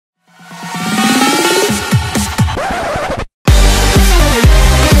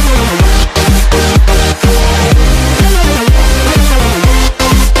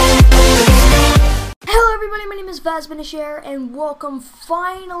has been a share, and welcome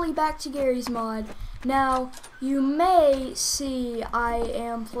finally back to Gary's Mod. Now, you may see I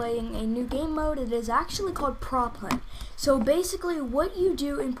am playing a new game mode. It is actually called Prop Hunt. So basically what you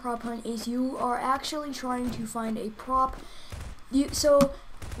do in Prop Hunt is you are actually trying to find a prop. So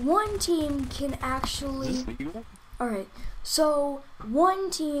one team can actually... Alright, so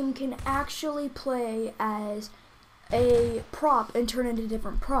one team can actually play as a prop and turn into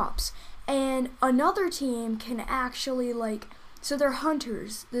different props. And another team can actually, like, so they're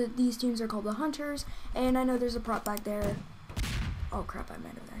hunters. These teams are called the hunters. And I know there's a prop back there. Oh crap, I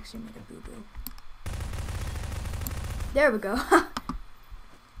might have actually made a boo-boo. There we go.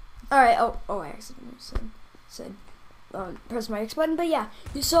 Alright, oh, I accidentally said press my X button. But yeah,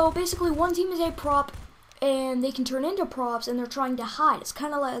 so basically one team is a prop, and they can turn into props, and they're trying to hide. It's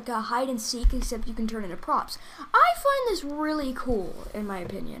kind of like a hide and seek, except you can turn into props. I find this really cool, in my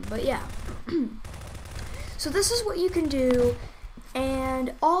opinion, but yeah. So this is what you can do,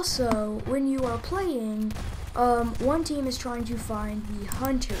 and also, when you are playing, one team is trying to find the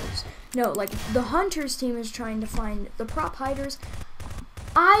hunters. No, like, the hunters team is trying to find the prop hiders.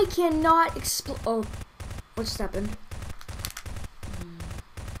 I cannot oh, what just happened?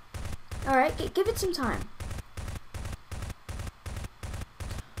 Alright, give it some time.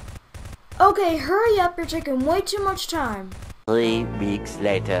 Okay, hurry up, you're taking way too much time. 3 weeks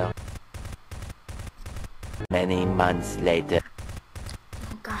later. Many months later.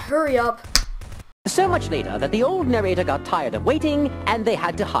 Oh God, hurry up. So much later that the old narrator got tired of waiting and they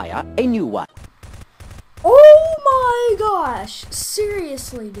had to hire a new one. Oh my gosh,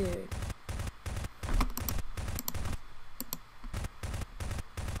 seriously, dude.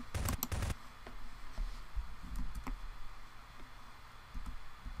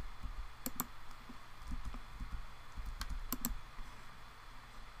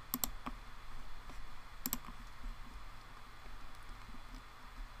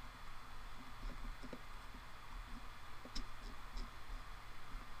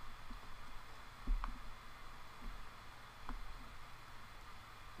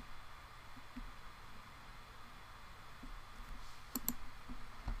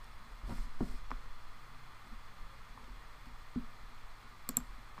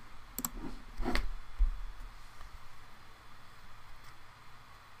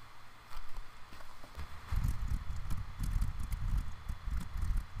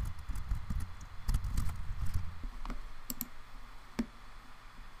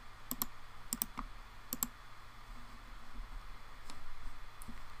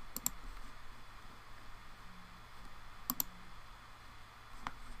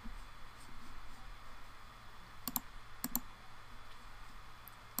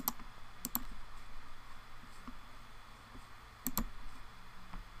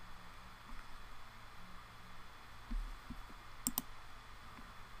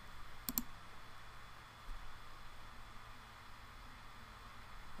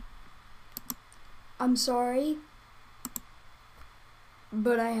 I'm sorry,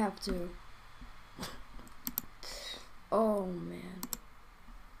 but I have to. Oh man.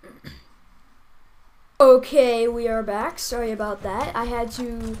 Okay, we are back. Sorry about that. I had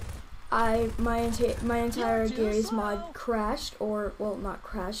to. My entire Gary's mod crashed, or well, not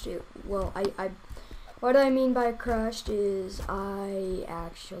crashed. What I mean by crashed is I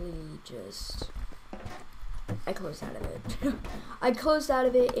actually just. I closed out of it. I closed out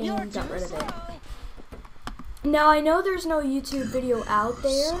of it and got rid of it. Now, I know there's no YouTube video out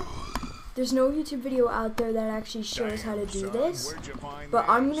there. There's no YouTube video out there that actually shows how to do this. But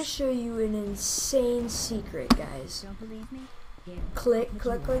I'm going to show you an insane secret, guys. Don't believe me? Click,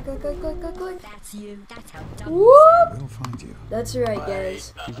 click, click, click, click, click, click, click. That's you. That's how Whoop! We'll find you. That's right,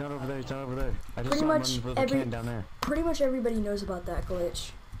 guys. He's not over there, he's not over there. I just Pretty saw him much running for the can down there. Pretty much everybody knows about that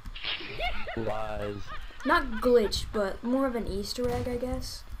glitch. Lies. Not glitch, but more of an Easter egg, I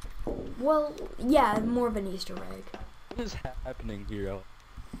guess. Well, yeah, more of an Easter egg. What is happening here?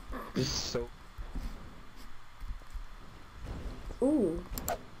 This is so... Ooh,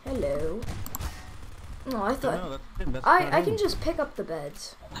 hello. Oh, I thought... No, that's him. That's I not can him. just pick up the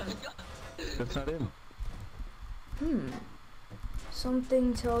beds. That's not him.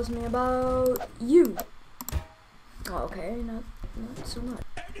 Something tells me about you. Oh, okay, not so much.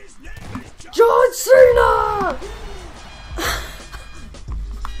 John Cena!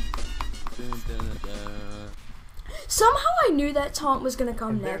 Somehow I knew that taunt was gonna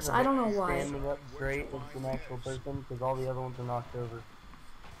come next. I don't know why. Standing up straight is the actual person, because all the other ones are knocked over.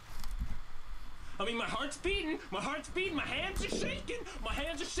 I mean, my heart's beating, my hands are shaking,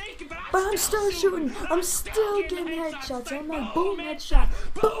 but I'm still shooting. I'm still getting headshots. I'm like, boom, headshot,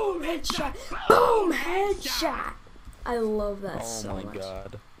 boom, headshot, boom, headshot. I love that Oh so my much.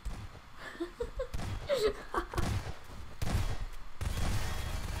 god.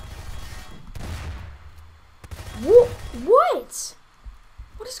 What?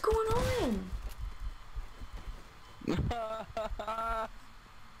 What is going on?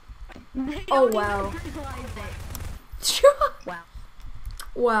 Oh wow. Wow.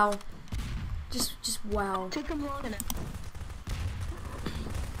 Wow. Just wow. Took him long enough.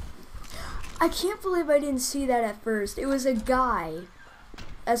 I can't believe I didn't see that at first. It was a guy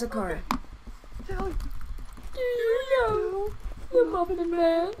as a car. Do you know the Muffin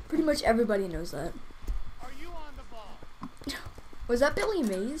Man? Pretty much everybody knows that. Are you on the ball? Was that Billy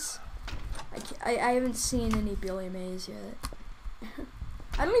Mays? I haven't seen any Billy Mays yet.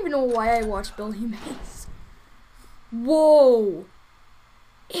 I don't even know why I watched Billy Mays. Whoa!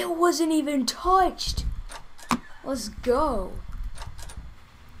 It wasn't even touched. Let's go.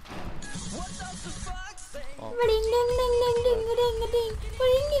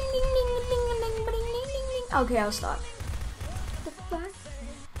 Okay, I'll stop.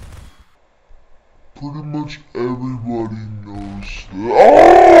 Pretty much everybody knows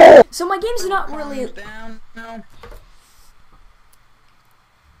that. So my game's not really. Down now.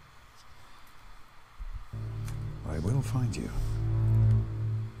 I will find you,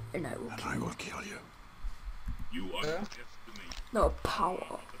 And I will and kill I will kill you. You underestimate. the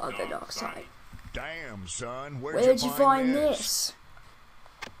power of the dark side. Damn, son, Where'd you find this?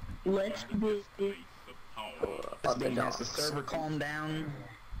 Let's do it. Of the dark Has the server side. calm down?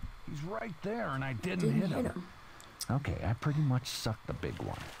 He's right there, and I didn't Didn't hit hit him. him. Okay, I pretty much sucked the big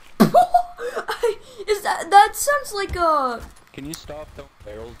one. Is that sounds like a. Can you stop throwing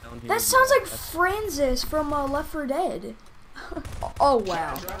barrels down here? That sounds like Francis from Left 4 Dead. Oh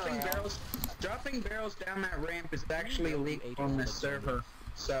wow. Dropping barrels down that ramp is actually illegal on this server,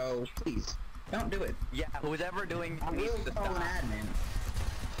 so please don't do it. Yeah, who's ever doing I will call an admin.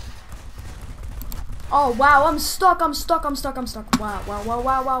 Oh wow, I'm stuck. Wow.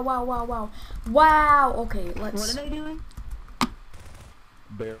 Wow. Okay, What are let's. they doing?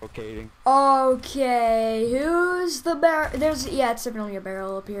 barricading. Okay, who's the barrel? Yeah, it's definitely a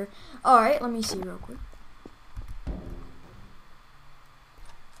barrel up here. Alright, let me see real quick.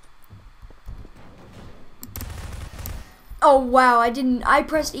 Oh wow, I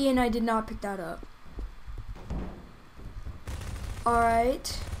pressed E and I did not pick that up.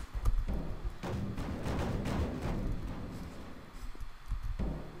 Alright.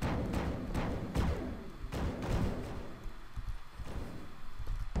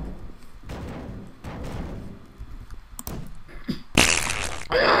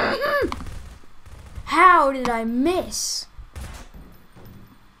 How did I miss?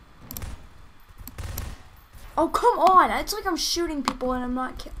 Oh, come on. It's like I'm shooting people and I'm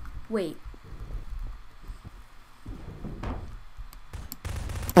not wait.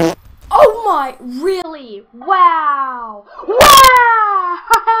 Oh my, really? Wow. Wow!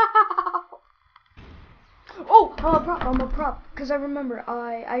 Oh, I'm a prop. Because I remember,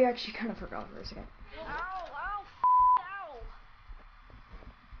 I actually kind of forgot for a second.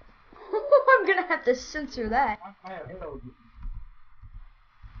 I'm gonna have to censor that.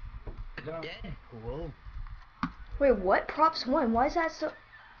 Deadpool. Wait, what? Props 1? Why is that so...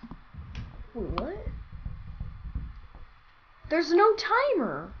 Wait, what? There's no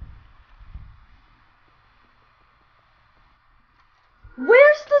timer.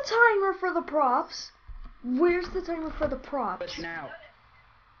 Where's the timer for the props? Where's the timer for the props? But now,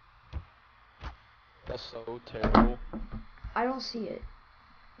 That's so terrible. I don't see it.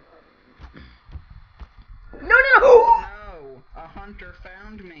 No! no, a hunter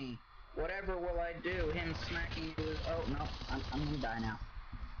found me. Whatever will I do? Him smacking you is... Oh, no, I'm gonna die now.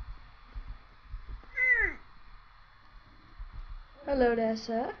 Hello there,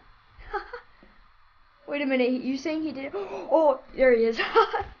 sir. Wait a minute, you saying he did? Oh, there he is.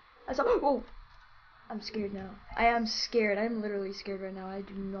 I saw. Oh, I'm scared now. I am scared. I'm literally scared right now. I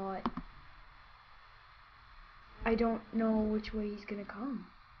don't know which way he's gonna come.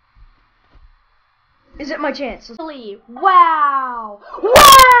 Is it my chance? Wow!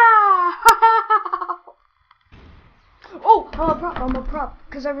 Wow! Oh, I'm a prop.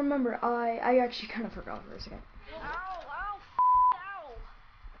 Because I remember, I actually kind of forgot for a second.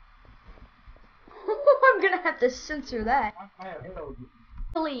 I'm gonna have to censor that.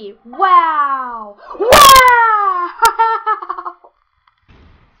 Wow! Wow!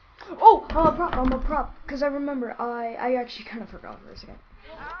 Oh, I'm a prop. Because I remember, I actually kind of forgot for a second.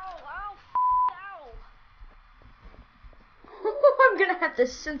 I'm gonna have to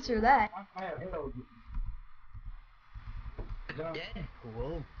censor that.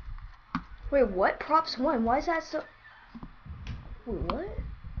 Deadpool. Wait, what? Props 1? Why is that so... Wait, what?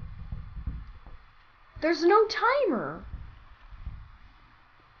 There's no timer.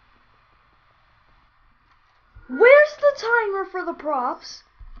 Where's the timer for the props?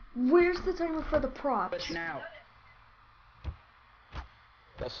 Where's the timer for the props? Push now.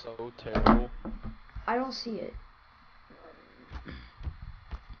 That's so terrible. I don't see it.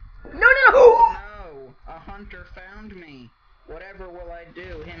 No! No, a hunter found me. Whatever will I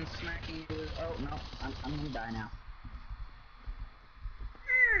do? Him smacking you with. Oh no, I'm gonna die now.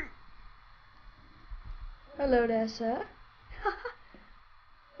 Hello there, sir.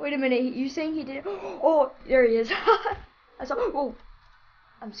 Wait a minute, you saying he did? Oh, there he is. I saw. Oh,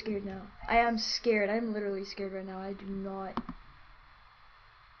 I'm scared now. I am scared. I'm literally scared right now.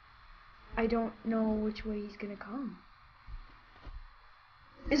 I don't know which way he's gonna come.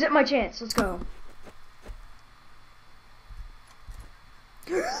 Is it my chance? Let's go.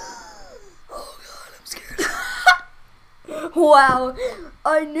 Oh god, I'm scared. Wow,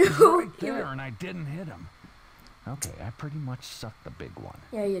 I knew. He's right there, and I didn't hit him. Okay, I pretty much sucked the big one.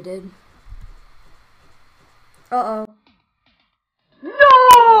 Yeah, you did. Uh-oh.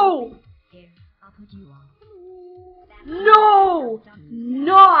 No! No!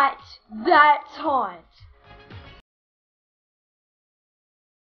 Not that taunt!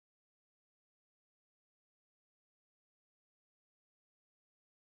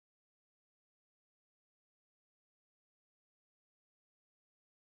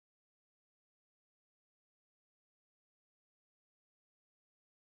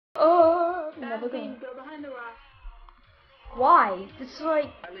 Never going. Go behind the rock. Why? It's like,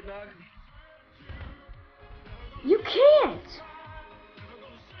 Bug. you can't!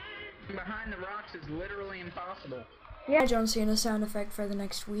 Behind the rocks is literally impossible. Yeah, John Cena sound effect for the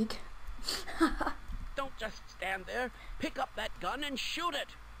next week. Don't just stand there. Pick up that gun and shoot it.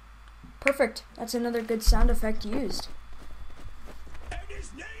 Perfect. That's another good sound effect used. And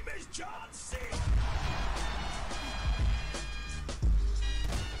his name is John Cena.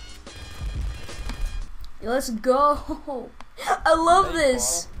 Let's go. I love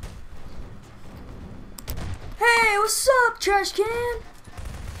this. Hey, what's up, trash can?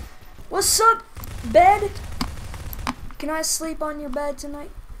 What's up, bed? Can I sleep on your bed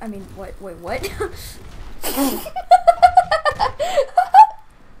tonight? I mean, wait, what? What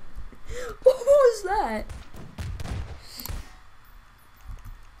was that?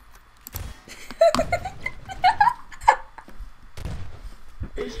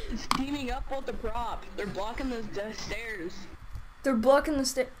 It's teaming up with the props. They're blocking the stairs. They're blocking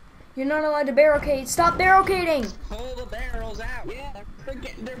the You're not allowed to barricade. Stop barricading! Pull the barrels out. Yeah,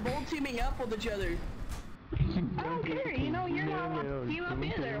 they're both teaming up with each other. I don't care. You know, you're not allowed to team up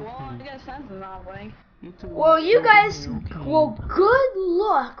either. Well, I guess that's not like. Well, you guys, well, good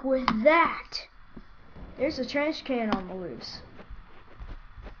luck with that. There's a trash can on the loose.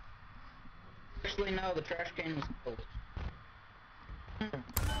 Actually, no, the trash can was closed.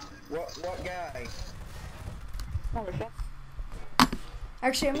 What guy?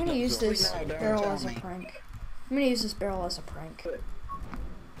 Actually, I'm gonna use this barrel as a prank.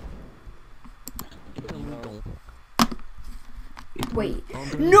 Wait,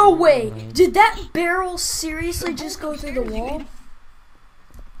 no way! Did that barrel seriously just go through the wall?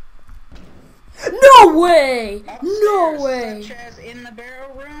 No way! No way! Such as in the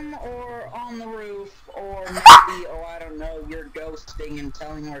barrel room, or on the roof, or maybe, oh, I don't know, you're ghosting and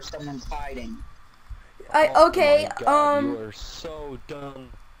telling where someone's hiding. Okay, Oh my God, you are so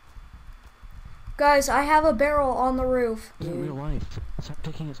dumb. guys, I have a barrel on the roof. This is real life. Stop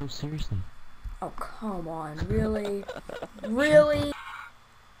taking it so seriously. Oh, come on, really? Really?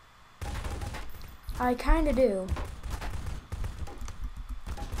 I kinda do.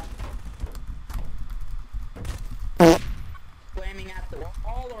 Aiming at the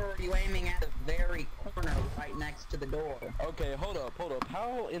wall, or are you aiming at the very corner right next to the door? Okay, hold up.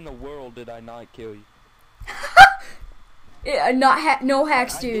 How in the world did I not kill you? Yeah, no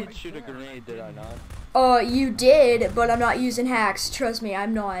hacks, dude. I did shoot a grenade, did I not? You did, but I'm not using hacks. Trust me,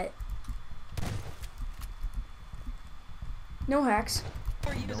 I'm not. No hacks.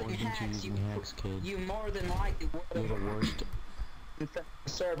 Or using hacks, you more than likely would have worst the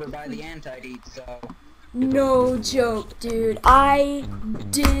server by the anti-cheat, so... No joke, dude. I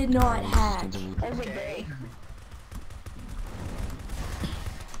did not hack. Okay.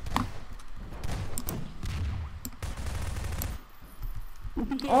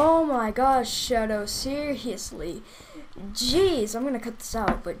 Oh my gosh, Shadow, seriously. Jeez, I'm gonna cut this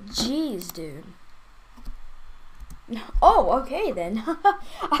out, but jeez, dude. Oh, okay then.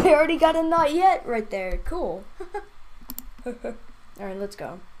 I already got a not yet right there. Cool. Alright, let's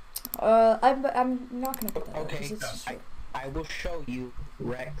go. I'm not gonna put that out, 'cause it's just I will show you,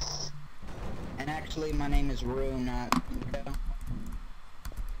 Rex. And actually, my name is Rue, not Mika.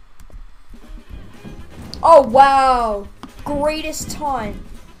 Oh wow! Greatest time.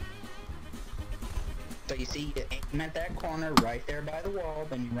 So you see, you aim at that corner right there by the wall,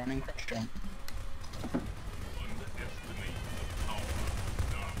 then you run and crush jump.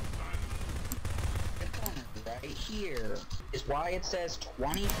 The corner right here is why it says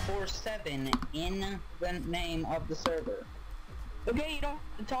 24/7 in the name of the server. Okay, you don't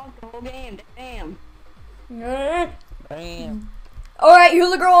have to talk the whole game. Damn. Damn. Alright,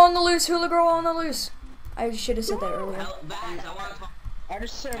 hula girl on the loose, hula girl on the loose. I should have said that earlier. I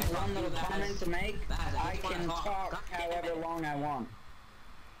just said one little comment to make. I can talk however long I want.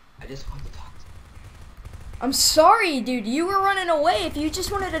 I just want to talk. I'm sorry, dude. You were running away. If you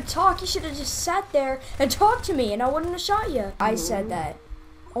just wanted to talk, you should have just sat there and talked to me, and I wouldn't have shot you. I said that.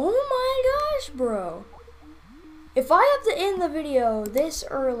 Oh my gosh, bro. If I have to end the video this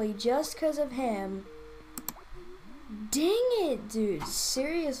early just because of him, dang it, dude.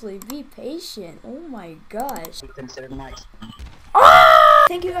 Seriously, be patient. Oh my gosh. Ah!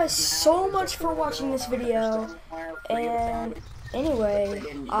 Thank you guys so much for watching this video. And anyway,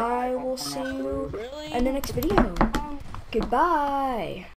 I will see you in the next video. Goodbye.